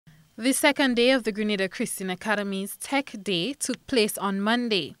The second day of the Grenada Christian Academy's Tech Day took place on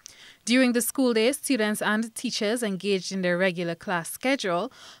Monday. During the school day, students and teachers engaged in their regular class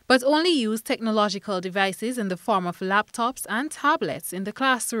schedule, but only used technological devices in the form of laptops and tablets in the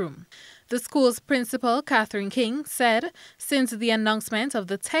classroom. The school's principal, Catherine King, said since the announcement of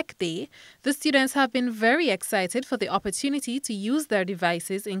the Tech Day, the students have been very excited for the opportunity to use their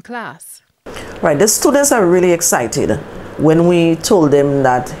devices in class. Right, the students are really excited when we told them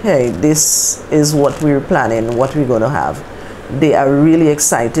that, hey, this is what we're planning, what we're going to have. They are really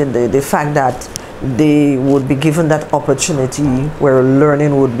excited. The fact that they would be given that opportunity where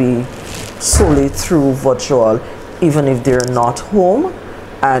learning would be solely through virtual, even if they're not home.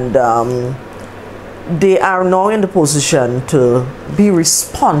 And they are now in the position to be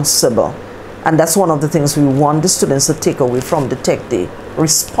responsible. And that's one of the things we want the students to take away from the Tech Day,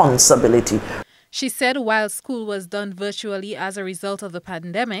 responsibility. She said while school was done virtually as a result of the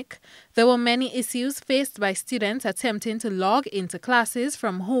pandemic, there were many issues faced by students attempting to log into classes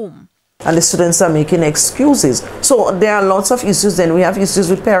from home. And the students are making excuses. So there are lots of issues. Then we have issues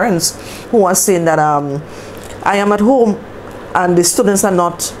with parents who are saying that I am at home and the students are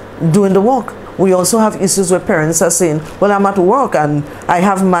not doing the work. We also have issues where parents are saying, well, I'm at work and I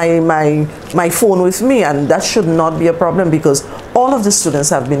have my phone with me, and that should not be a problem because all of the students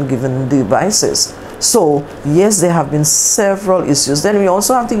have been given devices. So yes, there have been several issues. Then we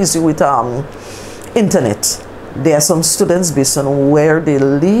also have the issue with internet. There are some students, based on where they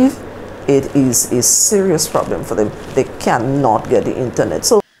live, it is a serious problem for them. They cannot get the internet.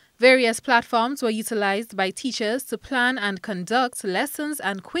 So various platforms were utilized by teachers to plan and conduct lessons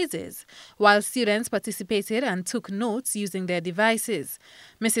and quizzes, while students participated and took notes using their devices.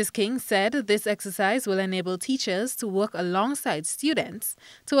 Mrs. King said this exercise will enable teachers to work alongside students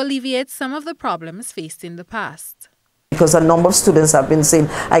to alleviate some of the problems faced in the past. Because a number of students have been saying,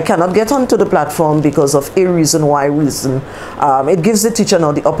 I cannot get onto the platform because of a reason, why reason. It gives the teacher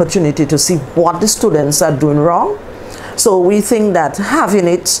now the opportunity to see what the students are doing wrong. So we think that having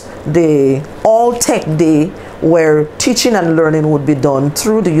it the all Tech Day where teaching and learning would be done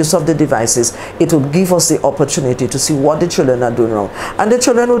through the use of the devices, it would give us the opportunity to see what the children are doing wrong. And the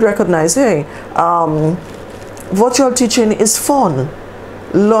children would recognize, hey, virtual teaching is fun.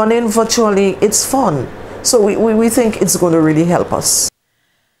 Learning virtually, it's fun. So we think it's going to really help us.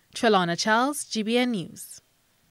 Trelawna Charles, GBN News.